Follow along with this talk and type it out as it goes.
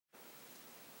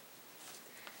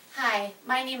Hi,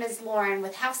 my name is Lauren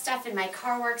with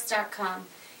HowStuffInMyCarWorks.com.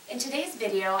 In today's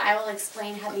video, I will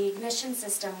explain how the ignition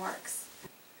system works.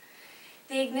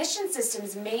 The ignition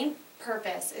system's main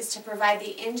purpose is to provide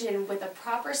the engine with a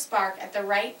proper spark at the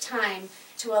right time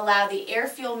to allow the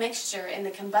air-fuel mixture in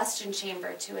the combustion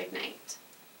chamber to ignite.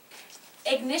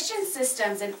 Ignition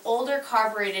systems in older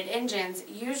carbureted engines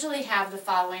usually have the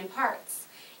following parts: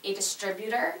 a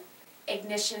distributor,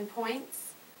 ignition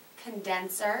points,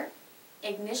 condenser,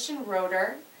 ignition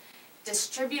rotor,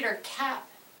 distributor cap,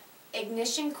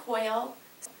 ignition coil,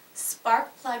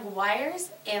 spark plug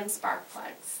wires, and spark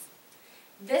plugs.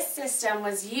 This system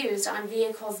was used on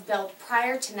vehicles built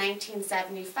prior to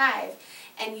 1975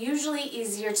 and usually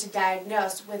easier to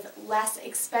diagnose with less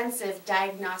expensive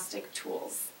diagnostic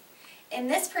tools. In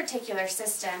this particular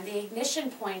system, the ignition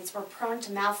points were prone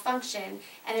to malfunction,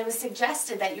 and it was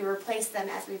suggested that you replace them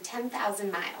every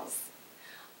 10,000 miles.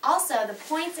 Also, the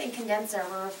points and condenser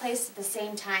were replaced at the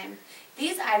same time.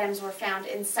 These items were found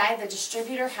inside the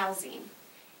distributor housing.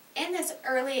 In this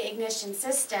early ignition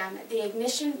system, the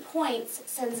ignition points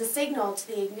sends a signal to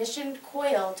the ignition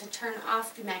coil to turn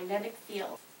off the magnetic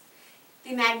field.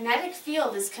 The magnetic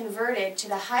field is converted to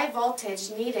the high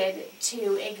voltage needed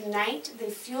to ignite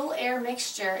the fuel-air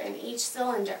mixture in each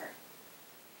cylinder.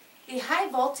 The high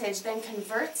voltage then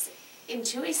converts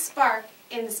into a spark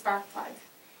in the spark plug.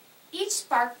 Each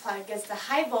spark plug gets the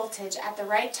high voltage at the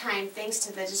right time thanks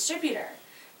to the distributor.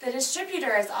 The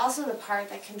distributor is also the part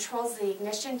that controls the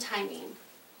ignition timing.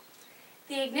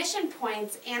 The ignition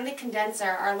points and the condenser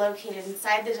are located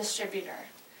inside the distributor.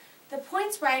 The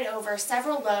points ride over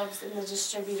several lobes in the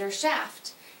distributor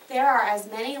shaft. There are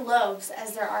as many lobes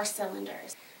as there are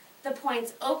cylinders. The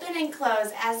points open and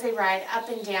close as they ride up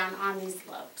and down on these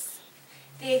lobes.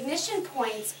 The ignition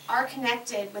points are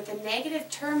connected with the negative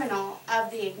terminal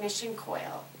of the ignition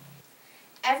coil.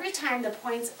 Every time the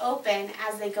points open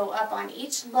as they go up on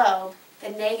each lobe, the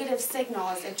negative signal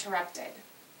is interrupted.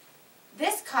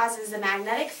 This causes the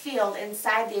magnetic field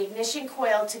inside the ignition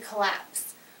coil to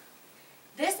collapse.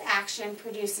 This action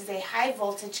produces a high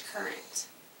voltage current.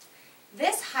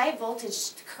 This high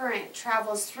voltage current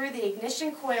travels through the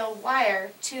ignition coil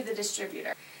wire to the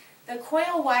distributor. The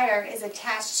coil wire is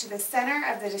attached to the center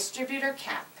of the distributor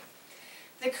cap.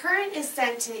 The current is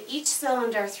sent to each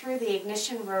cylinder through the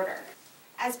ignition rotor.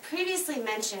 As previously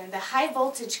mentioned, the high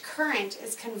voltage current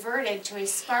is converted to a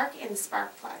spark in the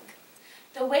spark plug.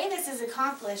 The way this is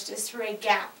accomplished is through a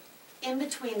gap in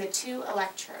between the two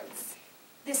electrodes.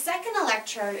 The second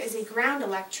electrode is a ground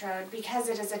electrode because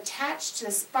it is attached to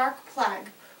the spark plug,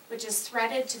 which is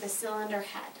threaded to the cylinder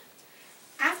head.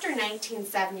 After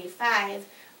 1975,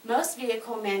 most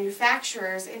vehicle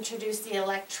manufacturers introduced the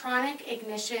electronic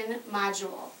ignition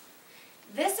module.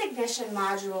 This ignition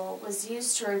module was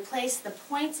used to replace the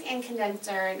points and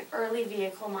condenser in early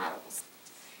vehicle models.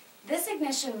 This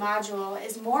ignition module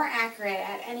is more accurate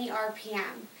at any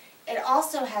RPM. It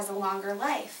also has a longer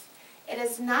life. It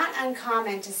is not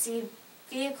uncommon to see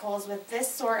vehicles with this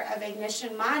sort of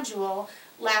ignition module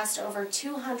last over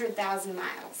 200,000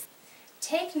 miles.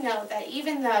 Take note that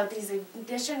even though these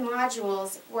ignition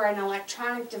modules were an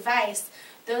electronic device,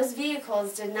 those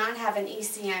vehicles did not have an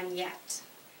ECM yet.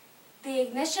 The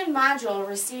ignition module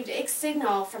received its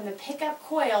signal from the pickup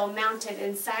coil mounted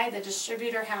inside the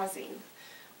distributor housing.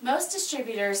 Most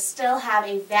distributors still have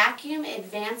a vacuum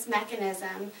advance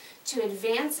mechanism to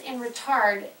advance and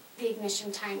retard the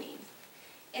ignition timing.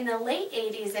 In the late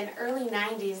 80s and early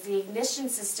 90s, the ignition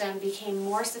system became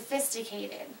more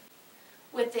sophisticated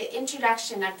with the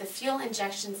introduction of the fuel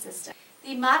injection system.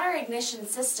 The modern ignition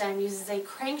system uses a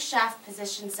crankshaft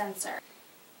position sensor.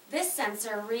 This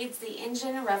sensor reads the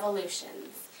engine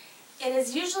revolutions. It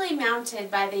is usually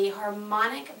mounted by the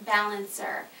harmonic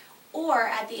balancer or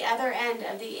at the other end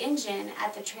of the engine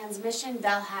at the transmission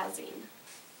bell housing.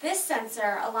 This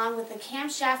sensor, along with the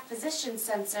camshaft position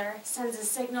sensor, sends a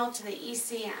signal to the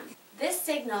ECM. This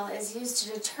signal is used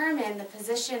to determine the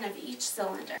position of each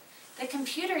cylinder. The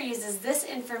computer uses this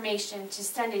information to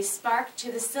send a spark to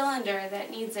the cylinder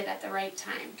that needs it at the right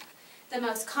time. The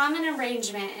most common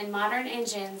arrangement in modern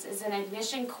engines is an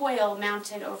ignition coil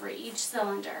mounted over each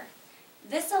cylinder.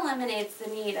 This eliminates the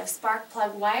need of spark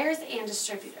plug wires and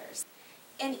distributors.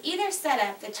 In either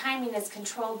setup, the timing is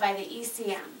controlled by the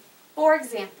ECM. For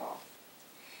example,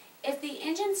 if the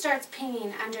engine starts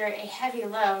pinging under a heavy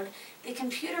load, the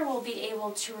computer will be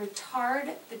able to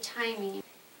retard the timing.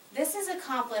 This is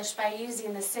accomplished by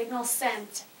using the signal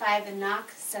sent by the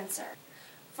knock sensor.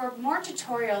 For more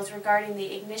tutorials regarding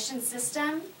the ignition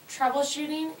system,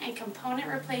 troubleshooting, and component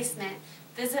replacement,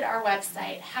 visit our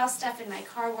website,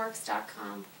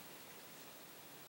 HowStuffInMyCarWorks.com.